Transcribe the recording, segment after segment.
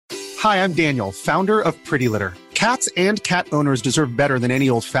Hi, I'm Daniel, founder of Pretty Litter. Cats and cat owners deserve better than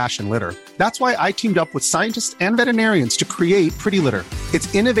any old-fashioned litter. That's why I teamed up with scientists and veterinarians to create Pretty Litter.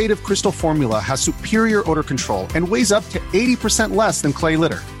 Its innovative crystal formula has superior odor control and weighs up to 80% less than clay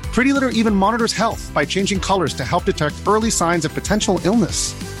litter. Pretty Litter even monitors health by changing colors to help detect early signs of potential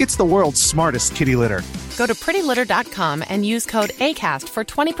illness. It's the world's smartest kitty litter. Go to prettylitter.com and use code ACAST for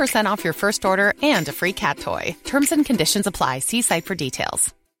 20% off your first order and a free cat toy. Terms and conditions apply. See site for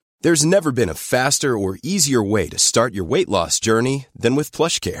details. There's never been a faster or easier way to start your weight loss journey than with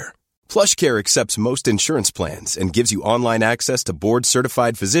PlushCare. PlushCare accepts most insurance plans and gives you online access to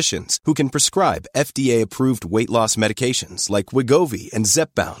board-certified physicians who can prescribe FDA-approved weight loss medications like Wegovy and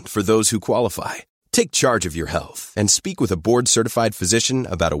Zepbound for those who qualify. Take charge of your health and speak with a board-certified physician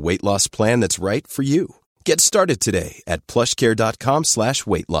about a weight loss plan that's right for you. Get started today at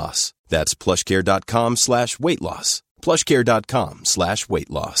plushcare.com/weight loss. That's plushcare.com/weight loss. plushcare.com/weight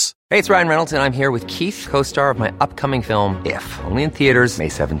loss. Hey, it's Ryan Reynolds, and I'm here with Keith, co-star of my upcoming film, If, only in theaters May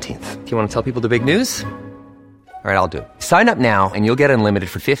 17th. Do you want to tell people the big news? All right, I'll do it. Sign up now and you'll get unlimited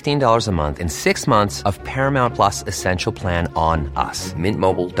for $15 a month and 6 months of Paramount Plus Essential Plan on us.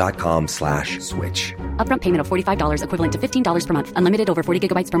 MintMobile.com/switch. Upfront payment of $45 equivalent to $15 per month. Unlimited over 40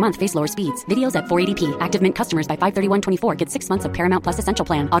 gigabytes per month. Face lower speeds. Videos at 480p. Active Mint customers by 531.24 get 6 months of Paramount Plus Essential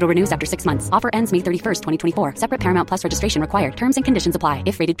Plan. Auto renews after 6 months. Offer ends May 31st, 2024. Separate Paramount Plus registration required. Terms and conditions apply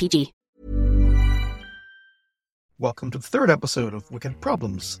if rated PG. Welcome to the third episode of Wicked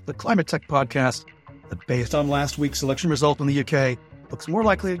Problems, the climate tech podcast that, based on last week's election result in the UK, looks more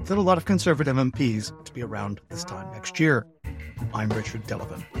likely than a lot of Conservative MPs to be around this time next year. I'm Richard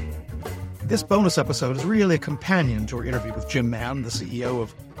Delavan. This bonus episode is really a companion to our interview with Jim Mann, the CEO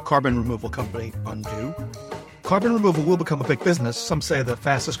of carbon removal company Undo. Carbon removal will become a big business, some say the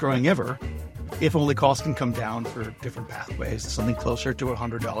fastest growing ever, if only costs can come down for different pathways, something closer to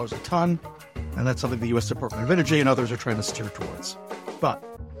 $100 a ton, and that's something the U.S. Department of Energy and others are trying to steer towards. But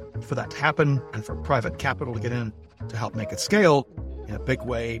for that to happen, and for private capital to get in to help make it scale in a big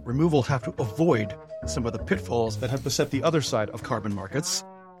way, removals have to avoid some of the pitfalls that have beset the other side of carbon markets,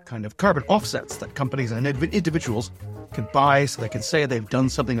 kind of carbon offsets that companies and individuals can buy so they can say they've done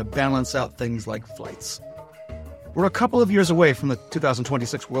something to balance out things like flights. We're a couple of years away from the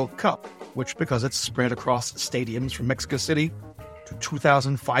 2026 World Cup, which, because it's spread across stadiums from Mexico City to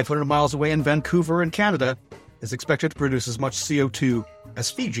 2,500 miles away in Vancouver in Canada, is expected to produce as much CO2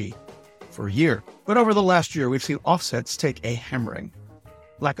 as Fiji for a year. But over the last year, we've seen offsets take a hammering.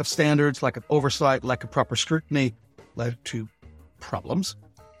 Lack of standards, lack of oversight, lack of proper scrutiny led to problems.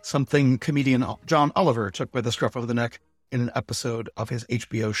 Something comedian John Oliver took by the scruff of the neck in an episode of his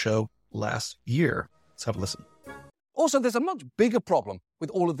HBO show last year. Let's have a listen. Also, there's a much bigger problem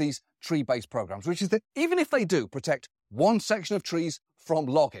with all of these tree-based programs, which is that even if they do protect one section of trees from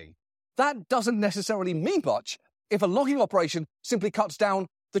logging, that doesn't necessarily mean much if a logging operation simply cuts down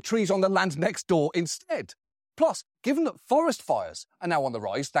the trees on the land next door instead. Plus, given that forest fires are now on the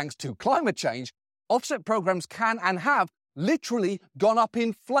rise thanks to climate change, offset programs can and have literally gone up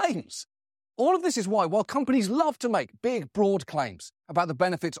in flames. All of this is why, while companies love to make big, broad claims about the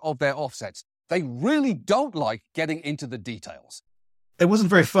benefits of their offsets, they really don't like getting into the details. It wasn't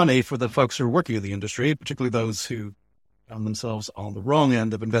very funny for the folks who are working in the industry, particularly those who found themselves on the wrong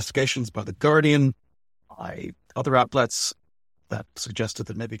end of investigations by The Guardian, by other outlets that suggested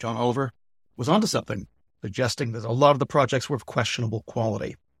that maybe John Oliver was onto something, suggesting that a lot of the projects were of questionable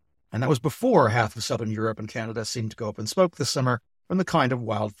quality. And that was before half of Southern Europe and Canada seemed to go up in smoke this summer from the kind of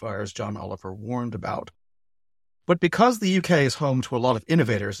wildfires John Oliver warned about. But because the UK is home to a lot of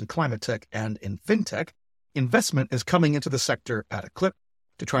innovators in climate tech and in fintech, investment is coming into the sector at a clip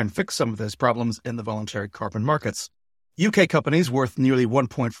to try and fix some of those problems in the voluntary carbon markets. UK companies worth nearly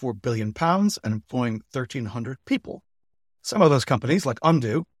 £1.4 billion and employing 1,300 people. Some of those companies, like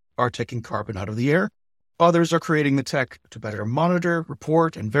Undo, are taking carbon out of the air. Others are creating the tech to better monitor,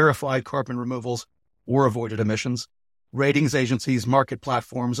 report, and verify carbon removals or avoided emissions. Ratings agencies, market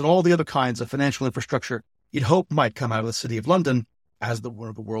platforms, and all the other kinds of financial infrastructure you'd hope might come out of the City of London as one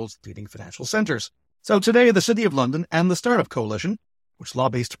of the world's leading financial centers. So today, the City of London and the Startup Coalition, which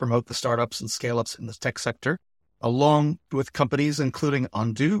lobbies to promote the startups and scale-ups in the tech sector, along with companies including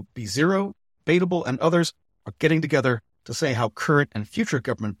Undo, BeZero, Baitable, and others, are getting together to say how current and future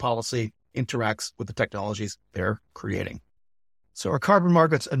government policy interacts with the technologies they're creating. So are carbon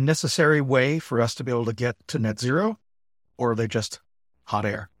markets a necessary way for us to be able to get to net zero, or are they just hot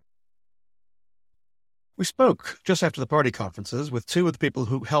air? We spoke just after the party conferences with two of the people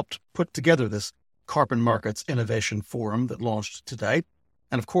who helped put together this Carbon Markets Innovation Forum that launched today.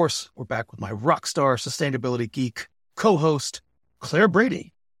 And of course, we're back with my rockstar sustainability geek co-host, Claire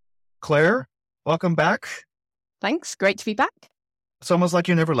Brady. Claire, welcome back. Thanks. Great to be back. It's almost like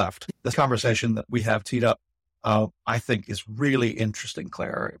you never left. This conversation that we have teed up, I think is really interesting,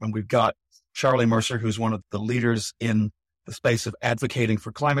 Claire. And we've got Charlie Mercer, who's one of the leaders in the space of advocating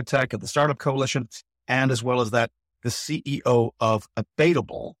for climate tech at the Startup Coalition, and as well as that, the CEO of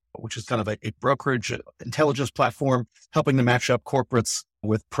Abatable, which is kind of a brokerage intelligence platform, helping to match up corporates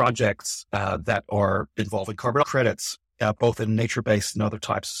with projects that are involving carbon credits, both in nature-based and other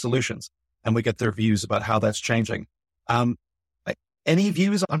types of solutions. And we get their views about how that's changing. Any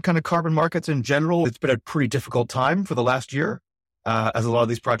views on kind of carbon markets in general? It's been a pretty difficult time for the last year, as a lot of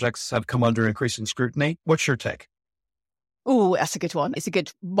these projects have come under increasing scrutiny. What's your take? Oh, that's a good one. It's a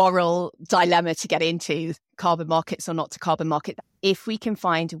good moral dilemma to get into, carbon markets or not to carbon market. If we can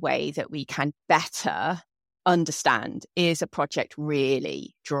find a way that we can better understand, is a project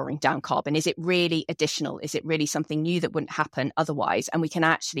really drawing down carbon? Is it really additional? Is it really something new that wouldn't happen otherwise? And we can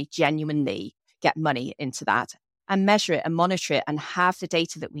actually genuinely get money into that and measure it and monitor it and have the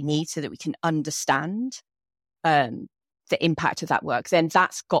data that we need so that we can understand the impact of that work, then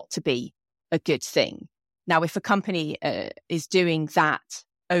that's got to be a good thing. Now, if a company is doing that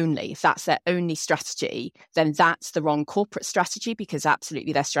only, if that's their only strategy, then that's the wrong corporate strategy, because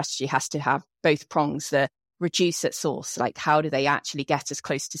absolutely their strategy has to have both prongs, the reduce at source, like how do they actually get as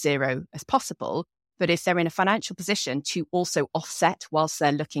close to zero as possible? But if they're in a financial position to also offset whilst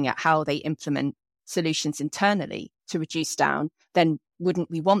they're looking at how they implement solutions internally to reduce down, then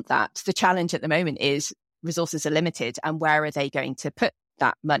wouldn't we want that? The challenge at the moment is resources are limited, and where are they going to put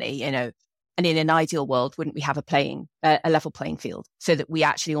that money? And in an ideal world, wouldn't we have a level playing field so that we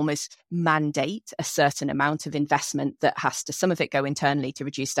actually almost mandate a certain amount of investment that has to, some of it go internally to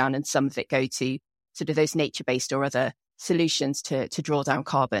reduce down and some of it go to sort of those nature-based or other solutions to draw down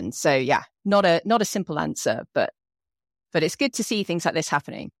carbon. So yeah, not a simple answer, but it's good to see things like this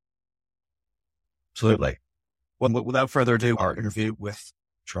happening. Absolutely. Well, without further ado, our interview with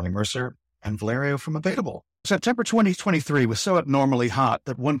Charlie Mercer and Valerio from Abatable. September 2023 was so abnormally hot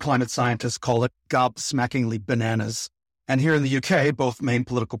that one climate scientist called it gobsmackingly bananas. And here in the UK, both main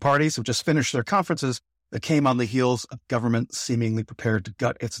political parties have just finished their conferences that came on the heels of government seemingly prepared to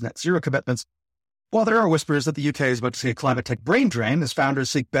gut its net zero commitments. While there are whispers that the UK is about to see a climate tech brain drain as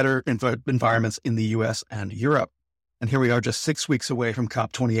founders seek better environments in the US and Europe. And here we are just 6 weeks away from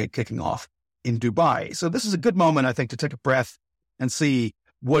COP28 kicking off in Dubai. So this is a good moment, I think, to take a breath and see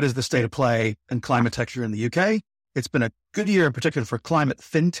what is the state of play in climate tech here in the UK. It's been a good year in particular for climate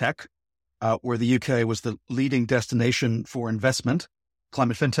fintech, where the UK was the leading destination for investment.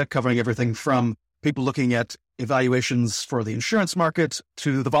 Climate fintech covering everything from people looking at evaluations for the insurance market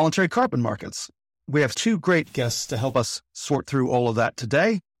to the voluntary carbon markets. We have two great guests to help us sort through all of that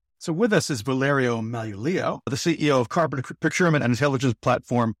today. So with us is Valerio Malulio, the CEO of carbon procurement and intelligence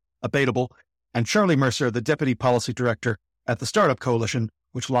platform Abatable, and Charlie Mercer, the Deputy Policy Director at the Startup Coalition,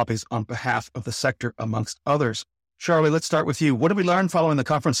 which lobbies on behalf of the sector, amongst others. Charlie, let's start with you. What did we learn following the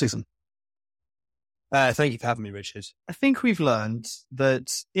conference season? Thank you for having me, Richard. I think we've learned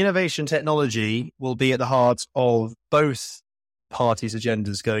that innovation technology will be at the heart of both parties'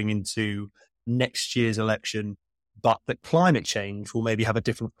 agendas going into next year's election, but that climate change will maybe have a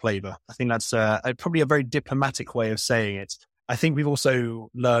different flavour. I think that's probably a very diplomatic way of saying it. I think we've also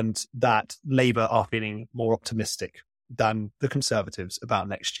learned that Labour are feeling more optimistic than the Conservatives about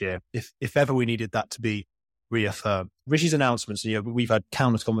next year, if ever we needed that to be reaffirmed. Rishi's announcements, we've had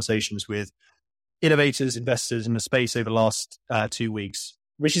countless conversations with innovators, investors in the space over the last 2 weeks.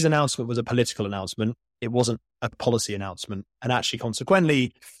 Rishi's announcement was a political announcement. It wasn't a policy announcement. And actually,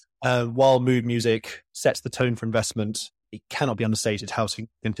 consequently, while mood music sets the tone for investment, it cannot be understated how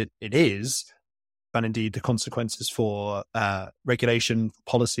significant it is, and indeed the consequences for regulation,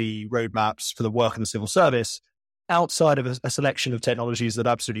 policy, roadmaps, for the work in the civil service, outside of a selection of technologies that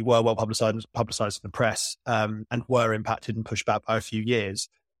absolutely were well publicized in the press and were impacted and pushed back by a few years.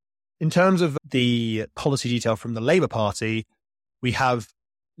 In terms of the policy detail from the Labour Party, we have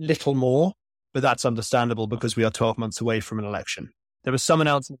little more, but that's understandable because we are 12 months away from an election. There was some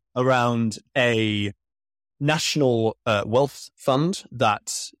announcement around a national wealth fund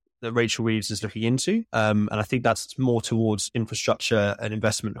that Rachel Reeves is looking into. And I think that's more towards infrastructure and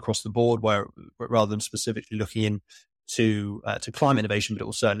investment across the board, where rather than specifically looking into to climate innovation, but it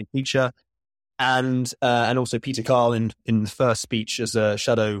will certainly feature. And also Peter Carl in the first speech as a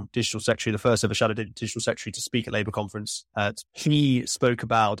shadow digital secretary, the first ever shadow digital secretary to speak at Labour conference, he spoke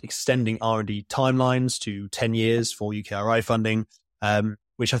about extending R&D timelines to 10 years for UKRI funding,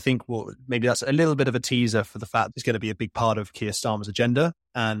 which I think maybe that's a little bit of a teaser for the fact it's going to be a big part of Keir Starmer's agenda,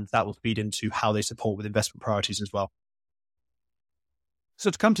 and that will feed into how they support with investment priorities as well. So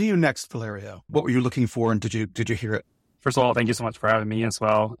to come to you next, Valerio, what were you looking for, and did you hear it? First of all, thank you so much for having me as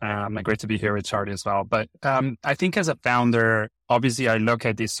well. Great to be here with Charlie as well. But I think as a founder, obviously I look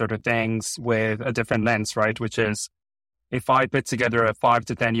at these sort of things with a different lens, right? Which is, if I put together a 5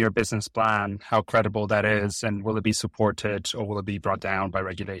 to 10 year business plan, how credible that is, and will it be supported or will it be brought down by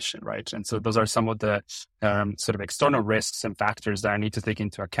regulation, right? And so those are some of the sort of external risks and factors that I need to take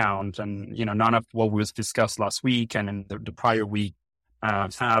into account. And, none of what was discussed last week and in the prior week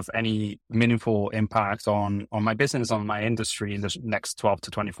have any meaningful impact on my business, on my industry in the next 12 to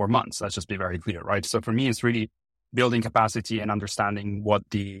 24 months. Let's just be very clear, right? So for me, it's really building capacity and understanding what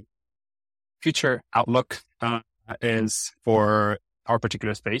the future outlook is for our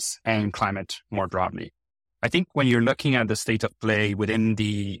particular space and climate more broadly. I think when you're looking at the state of play within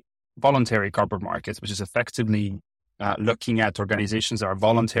the voluntary carbon markets, which is effectively looking at organizations that are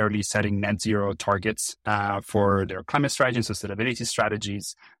voluntarily setting net zero targets for their climate strategy and sustainability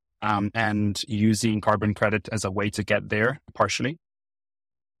strategies, and using carbon credit as a way to get there partially.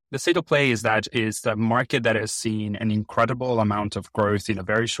 The state of play is the market that has seen an incredible amount of growth in a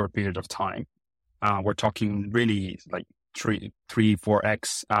very short period of time. We're talking really like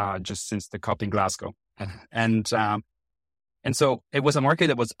 3-4x just since the COP in Glasgow. And so it was a market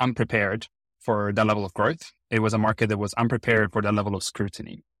that was unprepared for that level of growth. It was a market that was unprepared for that level of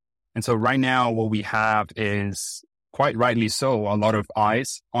scrutiny. And so right now what we have is, quite rightly so, a lot of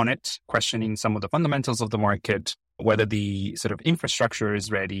eyes on it, questioning some of the fundamentals of the market, whether the sort of infrastructure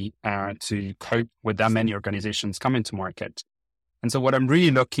is ready to cope with that many organizations coming to market. And so what I'm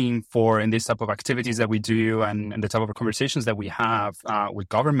really looking for in this type of activities that we do and the type of conversations that we have with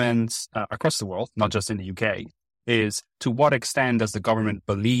governments across the world, not just in the UK, is to what extent does the government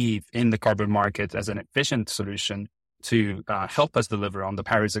believe in the carbon market as an efficient solution to help us deliver on the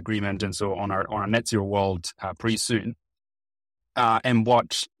Paris Agreement and so on our net zero world pretty soon? And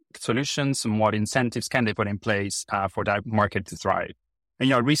what solutions and what incentives can they put in place for that market to thrive?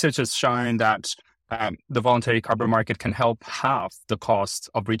 And, research has shown that the voluntary carbon market can help halve the cost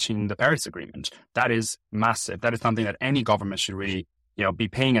of reaching the Paris Agreement. That is massive. That is something that any government should really, be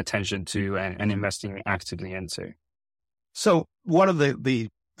paying attention to and investing actively into. So one of the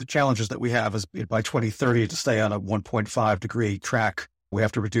challenges that we have is by 2030 to stay on a 1.5 degree track, we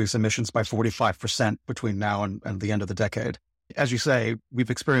have to reduce emissions by 45% between now and the end of the decade. As you say, we've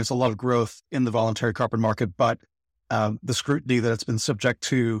experienced a lot of growth in the voluntary carbon market, but the scrutiny that it's been subject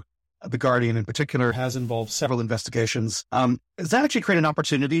to, The Guardian in particular, has involved several investigations. Does that actually create an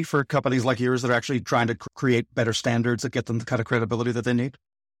opportunity for companies like yours that are actually trying to create better standards that get them the kind of credibility that they need?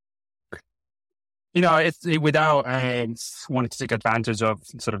 It's without wanting to take advantage of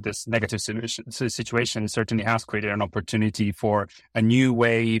sort of this negative situation, it certainly has created an opportunity for a new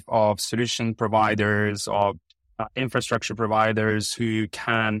wave of solution providers, of infrastructure providers who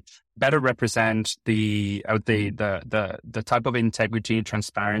can better represent the type of integrity and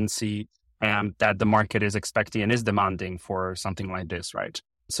transparency that the market is expecting and is demanding for something like this, right?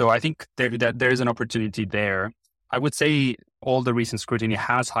 So I think there is an opportunity there. I would say all the recent scrutiny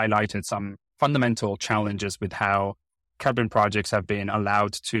has highlighted some fundamental challenges with how carbon projects have been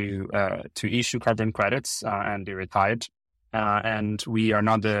allowed to issue carbon credits and be retired. And we're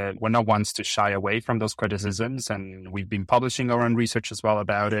not ones to shy away from those criticisms. And we've been publishing our own research as well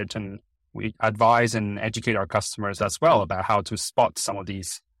about it. And we advise and educate our customers as well about how to spot some of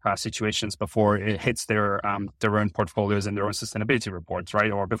these situations before it hits their own portfolios and their own sustainability reports, right?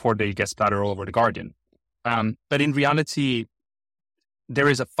 Or before they get splattered all over The Guardian. But in reality, there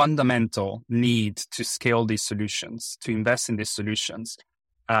is a fundamental need to scale these solutions, to invest in these solutions.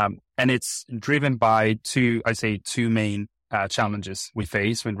 And it's driven by two main challenges we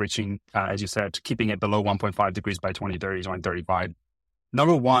face when reaching, as you said, keeping it below 1.5 degrees by 2030, 2035.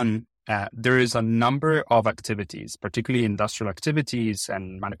 Number one, there is a number of activities, particularly industrial activities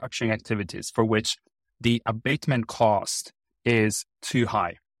and manufacturing activities, for which the abatement cost is too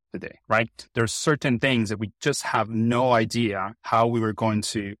high today, right? There are certain things that we just have no idea how we were going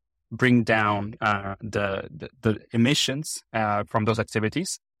to bring down the emissions from those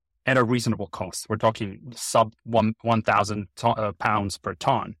activities at a reasonable cost. We're talking sub 1,000 pounds per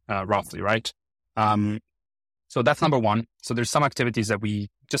ton, roughly, right? So that's number one. So there's some activities that we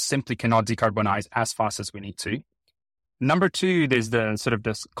just simply cannot decarbonize as fast as we need to. Number two, there's the sort of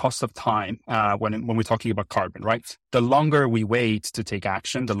this cost of time when we're talking about carbon, right? The longer we wait to take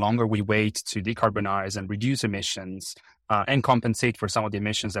action, the longer we wait to decarbonize and reduce emissions and compensate for some of the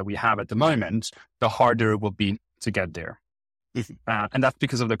emissions that we have at the moment, the harder it will be to get there. And that's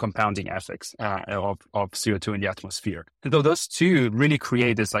because of the compounding effects of CO2 in the atmosphere. And so those two really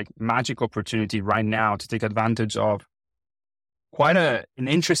create this like magic opportunity right now to take advantage of quite an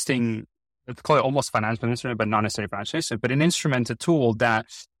interesting, let's call it almost financial instrument, but not necessarily financial instrument, but an instrument, a tool that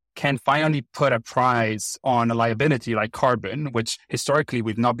can finally put a price on a liability like carbon, which historically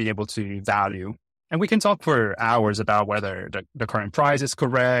we've not been able to value. And we can talk for hours about whether the current price is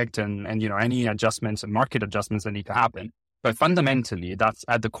correct and any adjustments and market adjustments that need to happen. But fundamentally, that's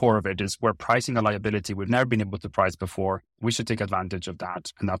at the core of it, is we're pricing a liability we've never been able to price before. We should take advantage of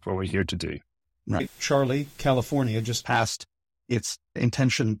that. And that's what we're here to do. Right. Charlie, California just passed its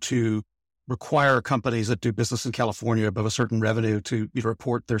intention to require companies that do business in California above a certain revenue to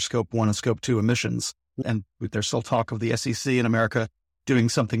report their Scope 1 and Scope 2 emissions. And there's still talk of the SEC in America doing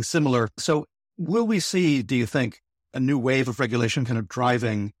something similar. So will we see, do you think, a new wave of regulation kind of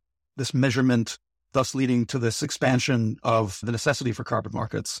driving this measurement, thus leading to this expansion of the necessity for carbon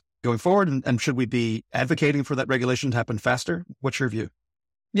markets going forward? And should we be advocating for that regulation to happen faster? What's your view?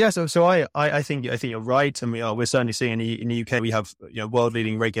 Yeah, so I think you're right, and we're certainly seeing in the UK we have world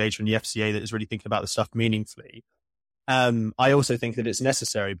leading regulator in the FCA that is really thinking about the stuff meaningfully. I also think that it's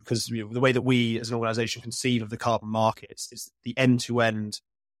necessary because the way that we as an organisation conceive of the carbon markets is the end to end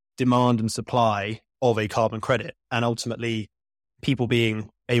demand and supply of a carbon credit, and ultimately people being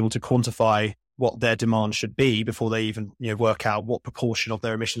able to quantify what their demand should be before they even work out what proportion of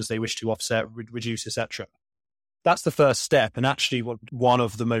their emissions they wish to offset, reduce, etc. That's the first step. And actually one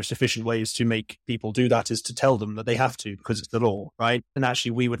of the most efficient ways to make people do that is to tell them that they have to, because it's the law, right? And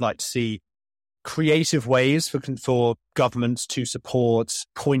actually we would like to see creative ways for governments to support,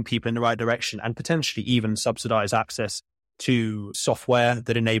 point people in the right direction, and potentially even subsidize access to software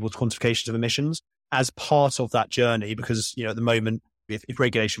that enables quantifications of emissions as part of that journey. Because, at the moment, if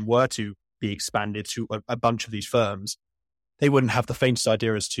regulation were to be expanded to a bunch of these firms, they wouldn't have the faintest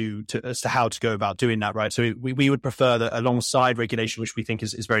idea as to how to go about doing that, right? So we would prefer that alongside regulation, which we think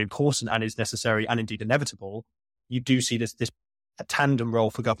is very important and is necessary and indeed inevitable, you do see this a tandem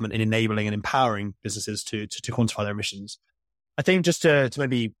role for government in enabling and empowering businesses to quantify their emissions. I think just to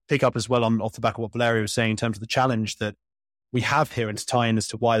maybe pick up as well off the back of what Valerio was saying in terms of the challenge that we have here, and to tie in as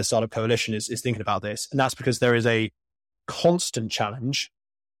to why the Startup Coalition is thinking about this. And that's because there is a constant challenge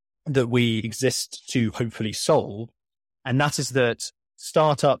that we exist to hopefully solve. And that is that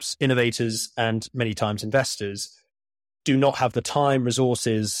startups, innovators, and many times investors do not have the time,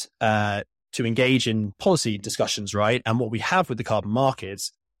 resources to engage in policy discussions, right? And what we have with the carbon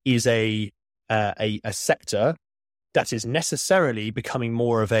markets is a sector that is necessarily becoming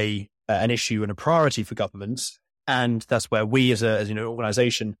more of an issue and a priority for governments. And that's where we as an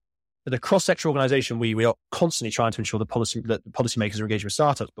organization, the cross-sector organization, we are constantly trying to ensure that policymakers are engaging with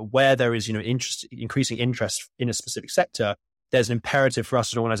startups. But where there is increasing interest in a specific sector, there's an imperative for us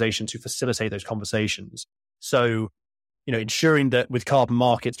as an organization to facilitate those conversations. So, ensuring that with carbon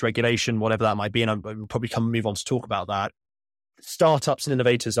markets regulation, whatever that might be, and we'll probably move on to talk about that, startups and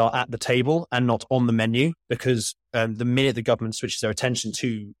innovators are at the table and not on the menu, because the minute the government switches their attention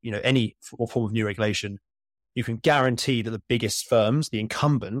to any form of new regulation, you can guarantee that the biggest firms, the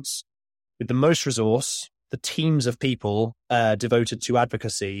incumbents, with the most resource, the teams of people devoted to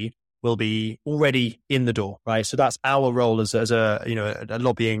advocacy will be already in the door, right? So that's our role as a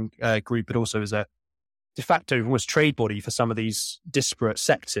lobbying group, but also as a de facto almost trade body for some of these disparate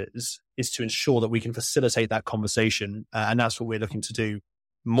sectors, is to ensure that we can facilitate that conversation. And that's what we're looking to do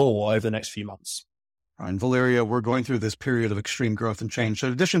more over the next few months. And Valerio, we're going through this period of extreme growth and change. So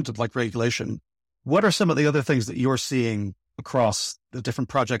in addition to regulation, what are some of the other things that you're seeing across the different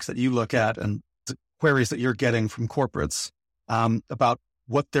projects that you look at and the queries that you're getting from corporates about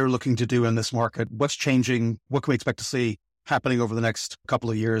what they're looking to do in this market? What's changing? What can we expect to see happening over the next couple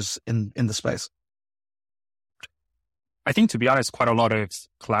of years in the space? I think, to be honest, quite a lot of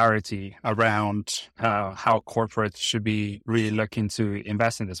clarity around how corporates should be really looking to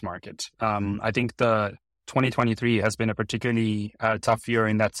invest in this market. I think the 2023 has been a particularly tough year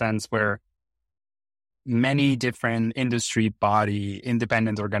in that sense, where many different industry body,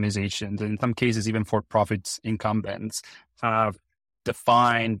 independent organizations, and in some cases even for-profit incumbents, have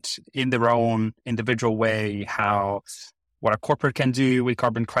defined in their own individual way what a corporate can do with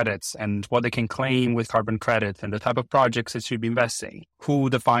carbon credits and what they can claim with carbon credits and the type of projects it should be investing, who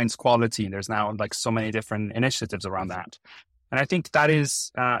defines quality. There's now so many different initiatives around that. And I think that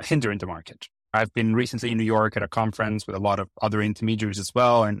is hindering the market. I've been recently in New York at a conference with a lot of other intermediaries as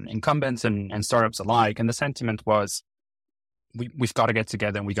well, and incumbents and startups alike. And the sentiment was, we've got to get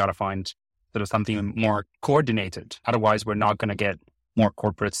together and we got to find sort of something more coordinated. Otherwise, we're not going to get more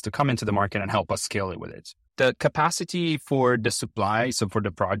corporates to come into the market and help us scale it with it. The capacity for the supply, so for the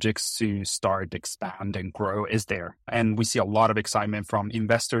projects to start, expand, and grow is there. And we see a lot of excitement from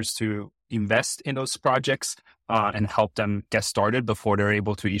investors to invest in those projects and help them get started before they're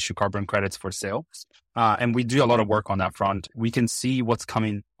able to issue carbon credits for sale. And we do a lot of work on that front. We can see what's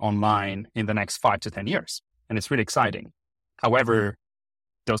coming online in the next 5 to 10 years, and it's really exciting. However,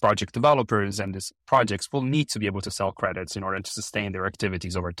 those project developers and these projects will need to be able to sell credits in order to sustain their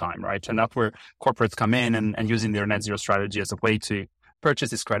activities over time, right? And that's where corporates come in and using their net zero strategy as a way to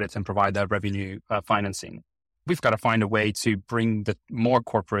purchase these credits and provide that revenue financing. We've got to find a way to bring more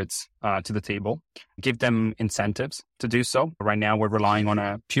corporates to the table, give them incentives to do so. Right now, we're relying on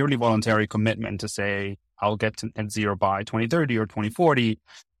a purely voluntary commitment to say, I'll get to net zero by 2030 or 2040.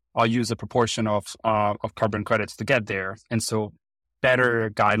 I'll use a proportion of carbon credits to get there. And so better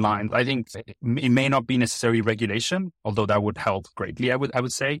guidelines. I think it may not be necessarily regulation, although that would help greatly, I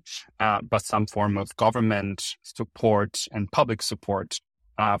would say, but some form of government support and public support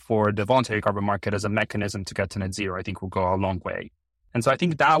for the voluntary carbon market as a mechanism to get to net zero, I think will go a long way. And so I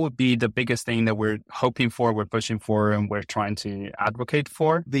think that would be the biggest thing that we're hoping for, we're pushing for, and we're trying to advocate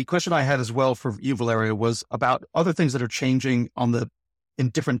for. The question I had as well for you, Valeria, was about other things that are changing in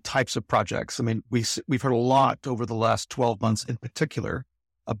different types of projects. I mean, we've heard a lot over the last 12 months in particular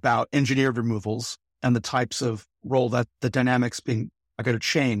about engineered removals and the types of role that the dynamics are going to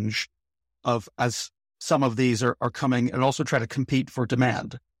change as some of these are coming and also try to compete for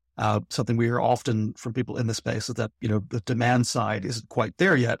demand. Something we hear often from people in this space is that, the demand side isn't quite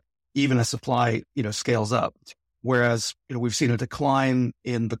there yet, even as supply, scales up. Whereas, we've seen a decline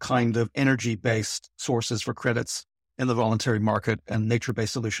in the kind of energy-based sources for credits in the voluntary market, and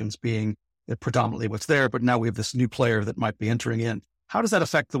nature-based solutions being predominantly what's there. But now we have this new player that might be entering in. How does that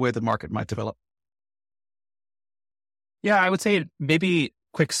affect the way the market might develop? Yeah, I would say maybe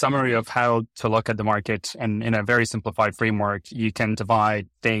quick summary of how to look at the market. And in a very simplified framework, you can divide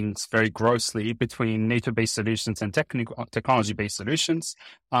things very grossly between nature-based solutions and technology-based solutions.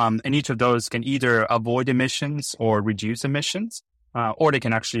 And each of those can either avoid emissions or reduce emissions, or they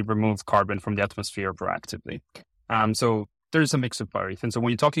can actually remove carbon from the atmosphere proactively. So there's a mix of both. And so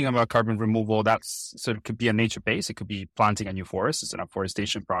when you're talking about carbon removal, that's sort of could be a nature-based. It could be planting a new forest, it's an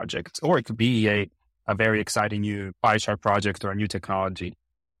afforestation project, or it could be a very exciting new biochar project or a new technology.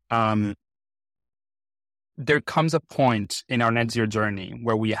 There comes a point in our net zero journey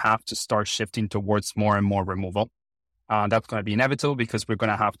where we have to start shifting towards more and more removal. That's going to be inevitable because we're going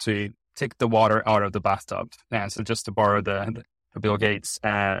to have to take the water out of the bathtub. And so just to borrow the Bill Gates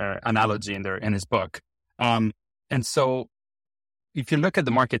analogy in his book. And so if you look at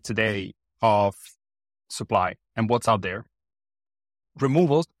the market today of supply and what's out there,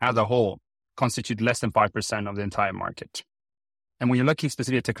 removals as a whole constitute less than 5% of the entire market. And when you're looking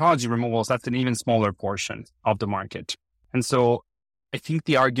specifically at technology removals, that's an even smaller portion of the market. And so I think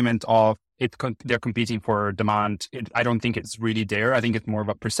the argument of they're competing for demand, I don't think it's really there. I think it's more of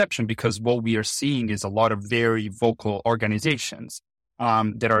a perception, because what we are seeing is a lot of very vocal organizations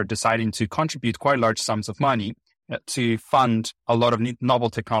that are deciding to contribute quite large sums of money to fund a lot of novel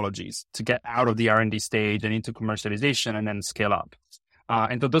technologies to get out of the R&D stage and into commercialization and then scale up.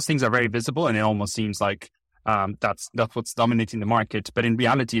 And so those things are very visible, and it almost seems like that's what's dominating the market. But in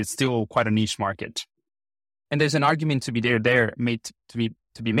reality, it's still quite a niche market. And there's an argument to be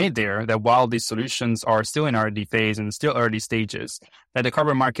made there that while these solutions are still in R&D phase and still early stages, that the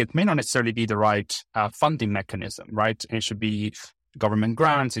carbon market may not necessarily be the right funding mechanism, right? And it should be government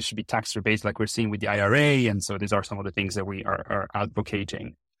grants, it should be tax rebates like we're seeing with the IRA. And so these are some of the things that we are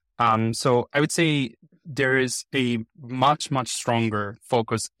advocating. So I would say there is a much, much stronger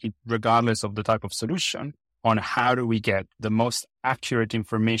focus, regardless of the type of solution, on how do we get the most accurate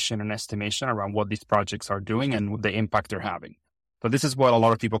information and estimation around what these projects are doing and the impact they're having. So this is what a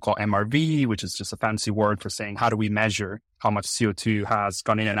lot of people call MRV, which is just a fancy word for saying, how do we measure how much CO2 has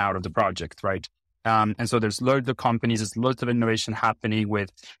gone in and out of the project, right? And so there's loads of companies, there's loads of innovation happening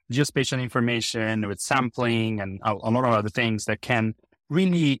with geospatial information, with sampling, and a lot of other things that can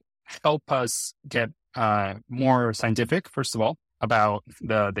really help us get more scientific, first of all, about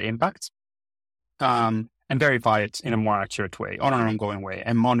the impact, and verify it in a more accurate way, on an ongoing way,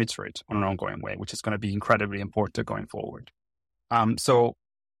 and monitor it on an ongoing way, which is going to be incredibly important going forward. So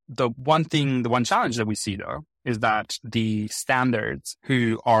the one challenge that we see, though, is that the standards,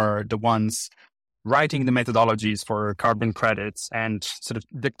 who are the ones writing the methodologies for carbon credits and sort of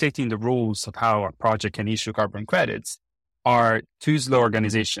dictating the rules of how a project can issue carbon credits, are too slow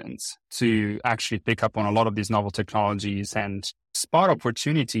organizations to actually pick up on a lot of these novel technologies and spot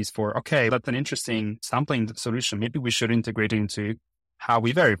opportunities for, okay, that's an interesting sampling solution. Maybe we should integrate it into how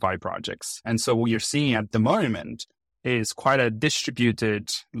we verify projects. And so what you're seeing at the moment is quite a distributed,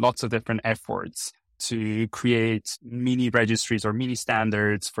 lots of different efforts to create mini registries or mini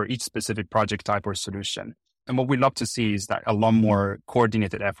standards for each specific project type or solution. And what we love to see is that a lot more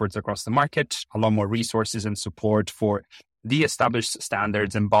coordinated efforts across the market, a lot more resources and support for the established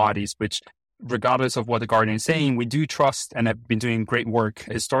standards and bodies, which, regardless of what the Guardian is saying, we do trust and have been doing great work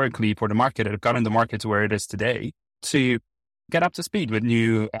historically for the market and have gotten the market to where it is today to get up to speed with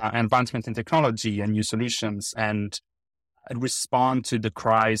new advancements in technology and new solutions and respond to the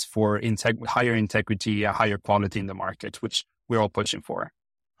cries for higher integrity, higher quality in the market, which we're all pushing for.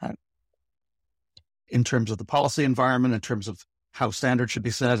 In terms of the policy environment, in terms of how standards should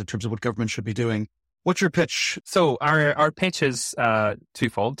be set, in terms of what government should be doing, what's your pitch? So our pitch is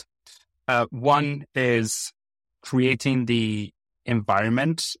twofold. One is creating the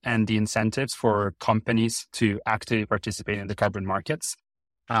environment and the incentives for companies to actively participate in the carbon markets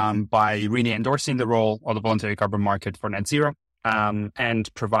by really endorsing the role of the voluntary carbon market for net zero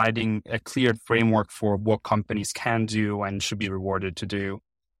and providing a clear framework for what companies can do and should be rewarded to do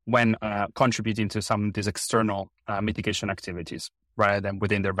when contributing to some of these external mitigation activities rather than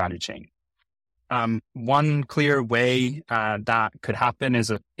within their value chain. One clear way that could happen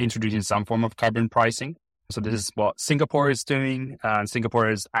is introducing some form of carbon pricing. So this is what Singapore is doing. Singapore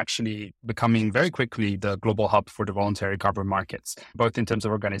is actually becoming very quickly the global hub for the voluntary carbon markets, both in terms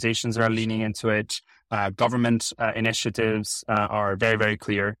of organizations that are leaning into it. Government initiatives are very, very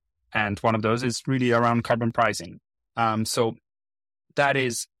clear. And one of those is really around carbon pricing. So that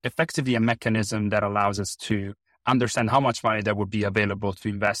is effectively a mechanism that allows us to understand how much money there would be available to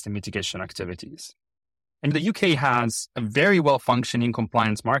invest in mitigation activities. And the UK has a very well-functioning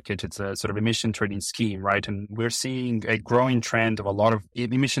compliance market. It's a sort of emission trading scheme, right? And we're seeing a growing trend of a lot of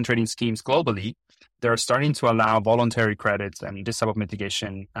emission trading schemes globally that are starting to allow voluntary credits and this type of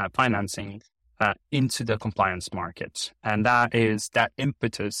mitigation financing into the compliance market. And that is that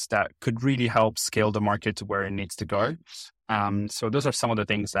impetus that could really help scale the market to where it needs to go. So those are some of the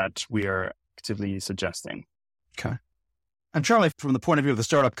things that we are actively suggesting. Okay. And Charlie, from the point of view of the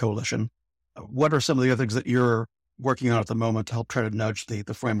Startup Coalition, what are some of the other things that you're working on at the moment to help try to nudge the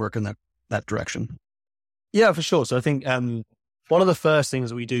framework in that direction? Yeah, for sure. So I think one of the first things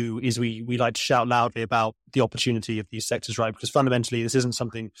that we do is we like to shout loudly about the opportunity of these sectors, right? Because fundamentally, this isn't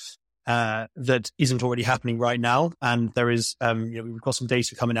something that isn't already happening right now. And there is, we've got some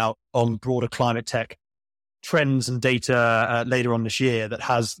data coming out on broader climate tech trends and data later on this year that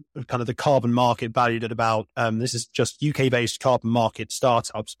has kind of the carbon market valued at about, this is just UK-based carbon market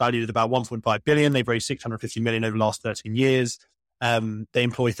startups valued at about 1.5 billion. They've raised 650 million over the last 13 years. They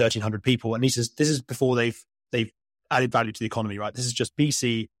employ 1,300 people. And this is before they've added value to the economy, right? This is just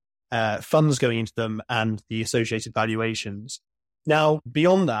VC funds going into them and the associated valuations. Now,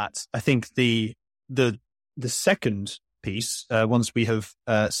 beyond that, I think the second piece, once we have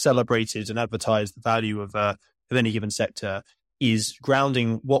celebrated and advertised the value of any given sector, is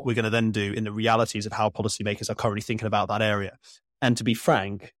grounding what we're going to then do in the realities of how policymakers are currently thinking about that area. And to be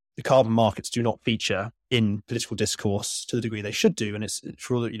frank, the carbon markets do not feature in political discourse to the degree they should do. And it's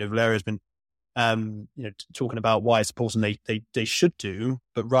for all that, Valeria's been talking about why it's important they should do,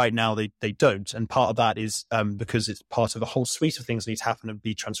 but right now they don't. And part of that is because it's part of a whole suite of things that need to happen and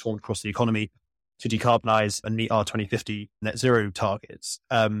be transformed across the economy to decarbonize and meet our 2050 net zero targets.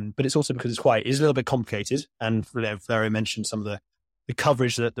 But it's also because it is a little bit complicated. And Valeria mentioned some of the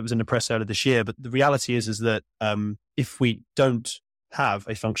coverage that was in the press earlier this year. But the reality is that if we don't have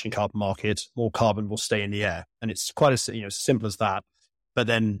a functioning carbon market, more carbon will stay in the air. And it's quite as simple as that. But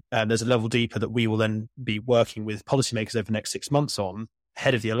then there's a level deeper that we will then be working with policymakers over the next 6 months on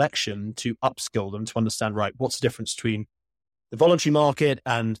ahead of the election to upskill them to understand, right, what's the difference between the voluntary market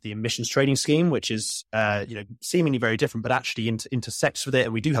and the emissions trading scheme, which is, seemingly very different, but actually intersects with it.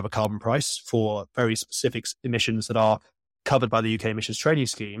 And we do have a carbon price for very specific emissions that are covered by the UK emissions trading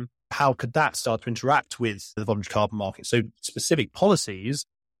scheme. How could that start to interact with the voluntary carbon market? So specific policies,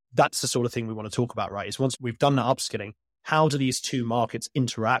 that's the sort of thing we want to talk about, right? Is once we've done that upskilling, how do these two markets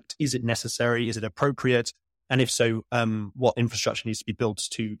interact? Is it necessary? Is it appropriate? And if so, what infrastructure needs to be built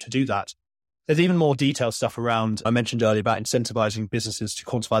to do that? There's even more detailed stuff around, I mentioned earlier about incentivizing businesses to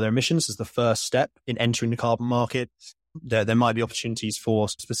quantify their emissions as the first step in entering the carbon market. There might be opportunities for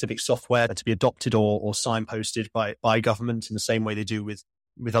specific software to be adopted or signposted by government in the same way they do with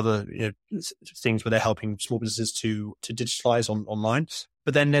other things where they're helping small businesses to digitalize online.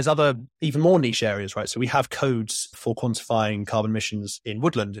 But then there's other even more niche areas, right? So we have codes for quantifying carbon emissions in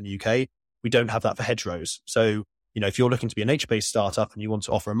woodland in the UK. We don't have that for hedgerows. So if you're looking to be a nature-based startup and you want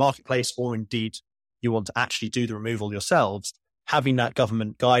to offer a marketplace, or indeed you want to actually do the removal yourselves, having that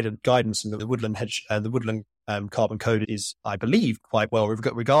government guidance in the woodland carbon code is, I believe, quite well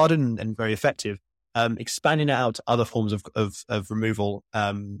regarded and very effective. expanding it out to other forms of removal,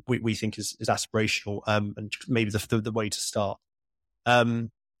 we think is aspirational, and maybe the way to start.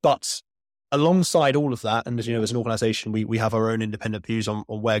 But alongside all of that, and as you know, as an organisation, we have our own independent views on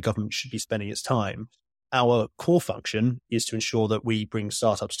where government should be spending its time. Our core function is to ensure that we bring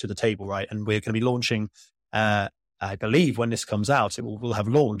startups to the table, right? And we're going to be launching, I believe when this comes out, it will have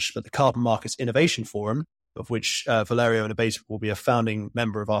launched, but the Carbon Markets Innovation Forum, of which Valerio Innovate will be a founding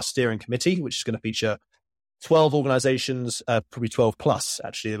member of our steering committee, which is going to feature 12 organizations, probably 12 plus,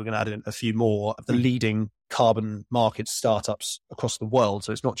 actually. We're going to add in a few more of the leading carbon market startups across the world.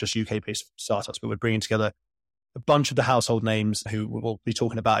 So it's not just UK-based startups, but we're bringing together a bunch of the household names who we'll be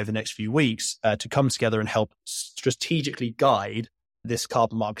talking about over the next few weeks to come together and help strategically guide this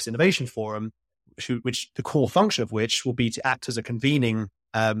Carbon Markets Innovation Forum, which the core function of which will be to act as a convening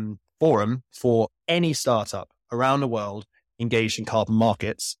forum for any startup around the world engaged in carbon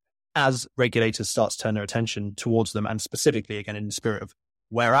markets as regulators start to turn their attention towards them, and specifically, again, in the spirit of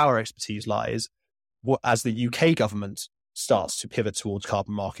where our expertise lies, as the UK government starts to pivot towards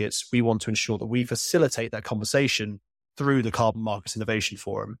carbon markets, we want to ensure that we facilitate that conversation through the Carbon Markets Innovation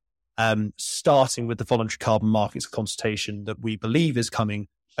Forum, starting with the voluntary carbon markets consultation that we believe is coming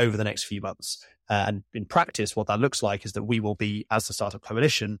over the next few months. And in practice, what that looks like is that we will be, as the Startup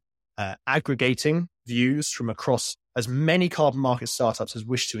Coalition, aggregating views from across as many carbon market startups as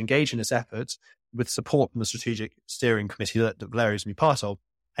wish to engage in this effort, with support from the strategic steering committee that Valerio is going to be part of,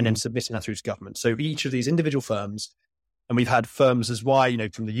 and then submitting that through to government. So each of these individual firms, and we've had firms as well, you know,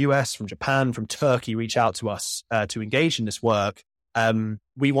 from the US, from Japan, from Turkey, reach out to us to engage in this work.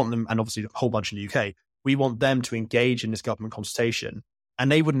 We want them, and obviously a whole bunch in the UK, we want them to engage in this government consultation,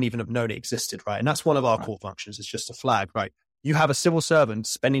 and they wouldn't even have known it existed, right? And that's one of our core functions, is just a flag, right? You have a civil servant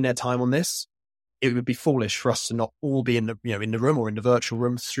spending their time on this. It would be foolish for us to not all be in the room or in the virtual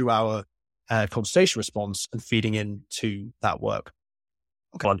room through our consultation response and feeding into that work.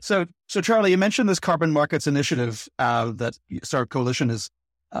 Okay. So Charlie, you mentioned this Carbon Markets Initiative that Startup Coalition is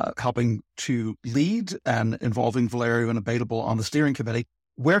helping to lead, and involving Valerio and Available on the steering committee.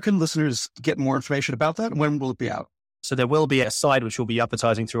 Where can listeners get more information about that, and when will it be out? So there will be a side which we'll be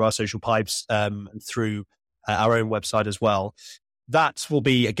advertising through our social pipes and through our own website as well. That will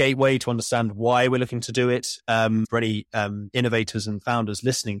be a gateway to understand why we're looking to do it. For any innovators and founders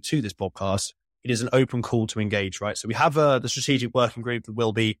listening to this podcast, it is an open call to engage, right? So we have the strategic working group that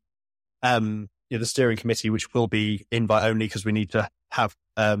will be the steering committee, which will be invite only, because we need to have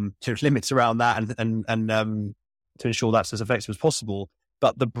limits around that and to ensure that's as effective as possible.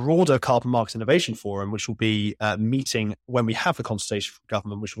 But the broader Carbon Markets Innovation Forum, which will be meeting when we have the consultation from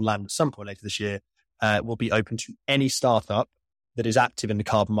government, which will land at some point later this year, will be open to any startup that is active in the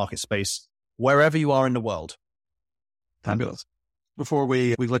carbon market space, wherever you are in the world. Fabulous. Before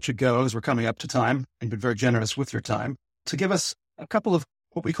we let you go, as we're coming up to time, and you've been very generous with your time, to give us a couple of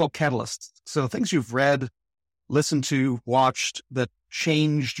what we call catalysts. So things you've read, listened to, watched that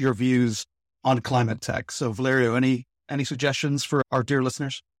changed your views on climate tech. So Valerio, any suggestions for our dear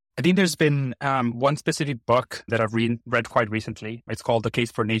listeners? I think there's been one specific book that I've read quite recently. It's called The Case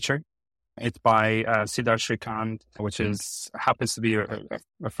for Nature. It's by Siddharth Shrikant, which happens to be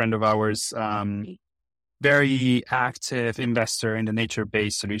a friend of ours, very active investor in the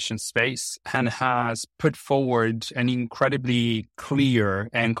nature-based solution space, and has put forward an incredibly clear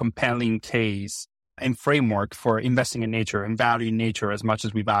and compelling case and framework for investing in nature and valuing nature as much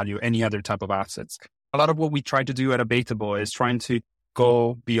as we value any other type of assets. A lot of what we try to do at Abatable is trying to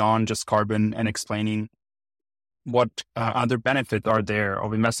go beyond just carbon and explaining what other benefits are there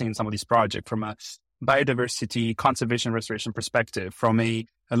of investing in some of these projects from a biodiversity, conservation, restoration perspective, from a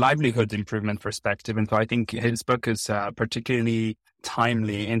livelihood improvement perspective. And so I think his book is particularly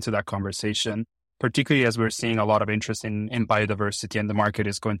timely into that conversation, particularly as we're seeing a lot of interest in biodiversity, and the market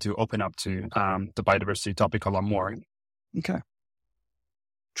is going to open up to the biodiversity topic a lot more. Okay.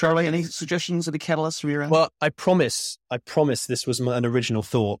 Charlie, any suggestions, any catalysts from your end? Well, I promise this was an original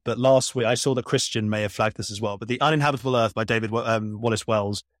thought, but last week I saw that Christian may have flagged this as well. But The Uninhabitable Earth by David Wallace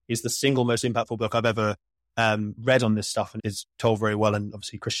Wells is the single most impactful book I've ever read on this stuff, and is told very well. And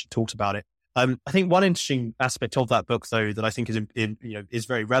obviously Christian talked about it. I think one interesting aspect of that book, though, that I think is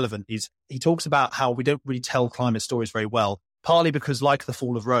very relevant, is he talks about how we don't really tell climate stories very well, partly because, like the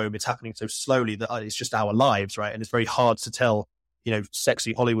fall of Rome, it's happening so slowly that it's just our lives, right? And it's very hard to tell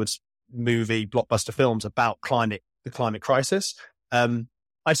sexy Hollywood movie blockbuster films about the climate crisis.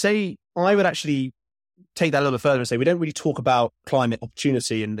 I say I would actually take that a little bit further and say we don't really talk about climate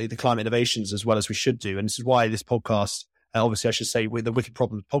opportunity and the climate innovations as well as we should do. And this is why this podcast Obviously, I should say with the Wicked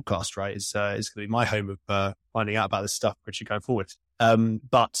Problems podcast, right, is going to be my home of finding out about this stuff, Richard, going forward.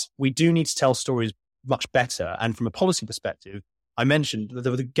 But we do need to tell stories much better. And from a policy perspective, I mentioned that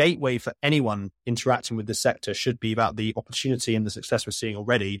the gateway for anyone interacting with the sector should be about the opportunity and the success we're seeing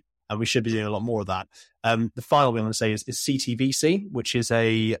already. And we should be doing a lot more of that. The final thing I'm going to say is CTVC, which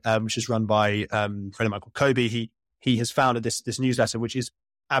is run by a friend of mine called Kobe. He has founded this newsletter, which is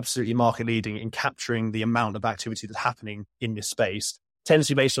absolutely market leading in capturing the amount of activity that's happening in this space. Tends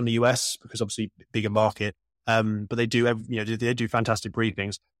to be based on the US because obviously bigger market. But they do fantastic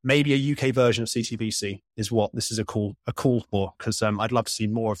briefings. Maybe a UK version of CTVC is what this is a call for, because I'd love to see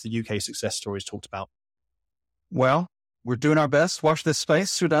more of the UK success stories talked about. Well, we're doing our best. Watch this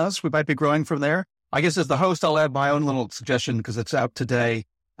space. Who knows? We might be growing from there. I guess as the host, I'll add my own little suggestion because it's out today,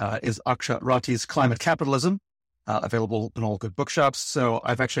 is Akshat Rathi's Climate Capitalism, available in all good bookshops. So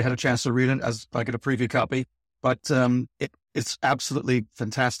I've actually had a chance to read it as I get a preview copy, but it's absolutely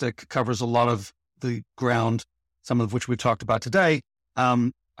fantastic. Covers a lot of the ground, some of which we've talked about today.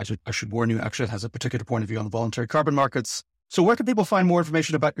 I should warn you, Akshat has a particular point of view on the voluntary carbon markets. So where can people find more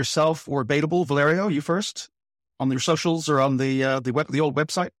information about yourself or Abatable? Valerio, you first? On your socials or on the old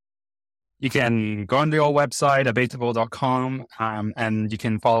website? You can go on the old website, abatable.com, and you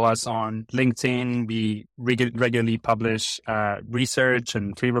can follow us on LinkedIn. We regularly publish research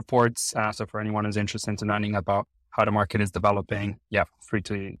and free reports. So for anyone who's interested in learning about how the market is developing, free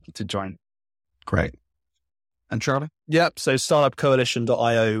to join. Great. And Charlie? Yep. So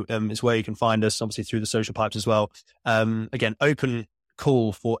startupcoalition.io is where you can find us, obviously through the social pipes as well. Again, open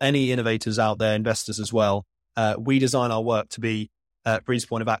call for any innovators out there, investors as well. We design our work to be Breeze's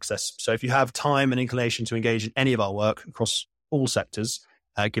point of access. So if you have time and inclination to engage in any of our work across all sectors,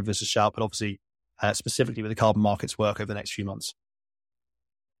 give us a shout, but obviously specifically with the carbon markets work over the next few months.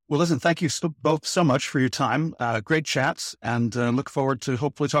 Well, listen, thank you both so much for your time. Great chats, and look forward to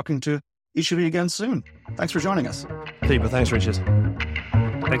hopefully talking to each of you again soon. Thanks for joining us. Super. Thanks, Richard.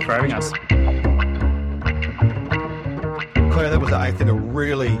 Thanks for having us. Claire, that was, I think, a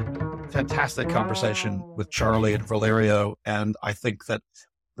really fantastic conversation with Charlie and Valerio. And I think that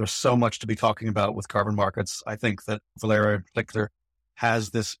there's so much to be talking about with carbon markets. I think that Valerio in particular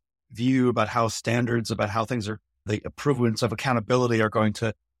has this view about how standards, about how things are, the improvements of accountability are going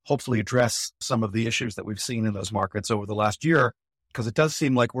to hopefully address some of the issues that we've seen in those markets over the last year, because it does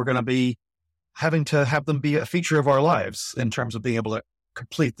seem like we're going to be having to have them be a feature of our lives in terms of being able to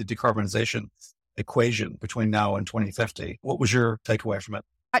complete the decarbonization equation between now and 2050. What was your takeaway from it?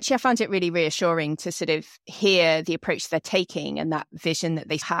 Actually, I found it really reassuring to sort of hear the approach they're taking and that vision that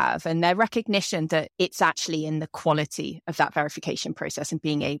they have and their recognition that it's actually in the quality of that verification process and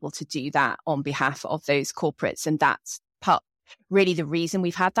being able to do that on behalf of those corporates. And that's really the reason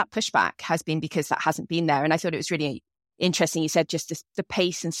we've had that pushback has been because that hasn't been there. And I thought it was really interesting. You said just the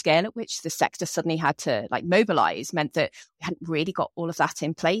pace and scale at which the sector suddenly had to mobilize meant that we hadn't really got all of that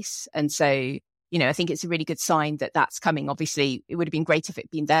in place. And so, I think it's a really good sign that that's coming. Obviously, it would have been great if it'd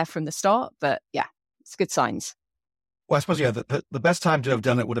been there from the start, but yeah, it's good signs. Well, I suppose, the best time to have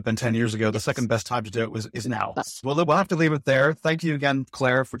done it would have been 10 years ago. The second best time to do it is now. Well, we'll have to leave it there. Thank you again,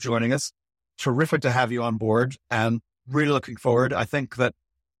 Claire, for joining us. Terrific to have you on board and really looking forward. I think that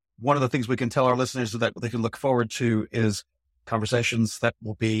one of the things we can tell our listeners that they can look forward to is conversations that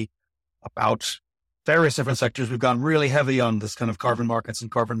will be about various different sectors. We've gone really heavy on this kind of carbon markets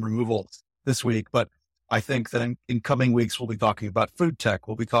and carbon removal this week, but I think that in coming weeks, we'll be talking about food tech.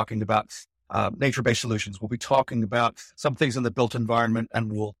 We'll be talking about nature-based solutions. We'll be talking about some things in the built environment,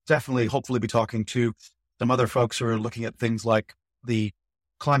 and we'll definitely, hopefully be talking to some other folks who are looking at things like the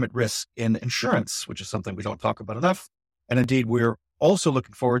climate risk in insurance, which is something we don't talk about enough. And indeed, we're also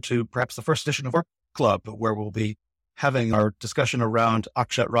looking forward to perhaps the first edition of our club, where we'll be having our discussion around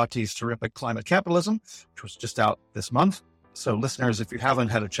Akshat Rathi's terrific Climate Capitalism, which was just out this month. So listeners, if you haven't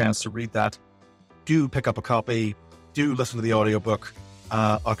had a chance to read that, do pick up a copy, do listen to the audiobook.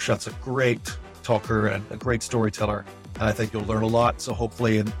 Akshat's a great talker and a great storyteller, and I think you'll learn a lot. So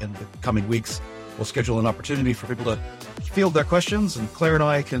hopefully in the coming weeks, we'll schedule an opportunity for people to field their questions, and Claire and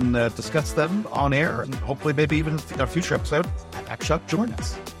I can discuss them on air, and hopefully maybe even in a future episode, have Akshat join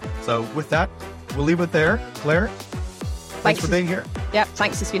us. So with that, we'll leave it there. Claire, thanks for being here. Yeah,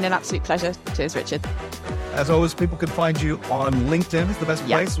 thanks. It's been an absolute pleasure. Cheers, Richard. As always, people can find you on LinkedIn is the best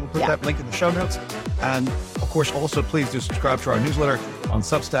place. We'll put that link in the show notes. And of course, also please do subscribe to our newsletter on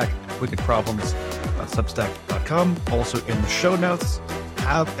Substack, wickedproblems.substack.com. Also in the show notes.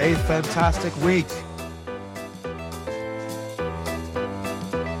 Have a fantastic week.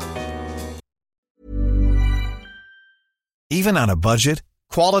 Even on a budget,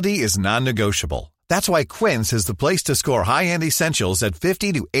 quality is non-negotiable. That's why Quince is the place to score high-end essentials at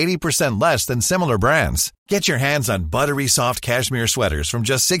 50 to 80% less than similar brands. Get your hands on buttery soft cashmere sweaters from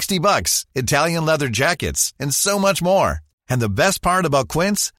just $60, Italian leather jackets, and so much more. And the best part about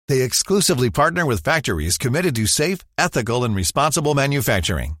Quince, they exclusively partner with factories committed to safe, ethical, and responsible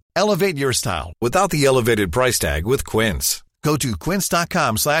manufacturing. Elevate your style without the elevated price tag with Quince. Go to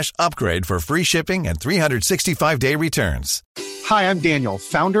quince.com/upgrade for free shipping and 365-day returns. Hi, I'm Daniel,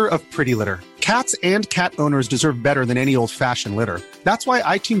 founder of Pretty Litter. Cats and cat owners deserve better than any old-fashioned litter. That's why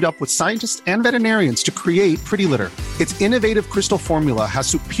I teamed up with scientists and veterinarians to create Pretty Litter. Its innovative crystal formula has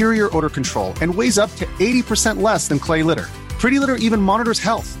superior odor control and weighs up to 80% less than clay litter. Pretty Litter even monitors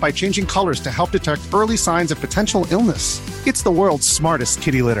health by changing colors to help detect early signs of potential illness. It's the world's smartest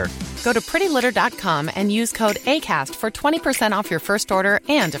kitty litter. Go to prettylitter.com and use code ACAST for 20% off your first order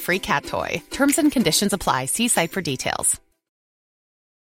and a free cat toy. Terms and conditions apply. See site for details.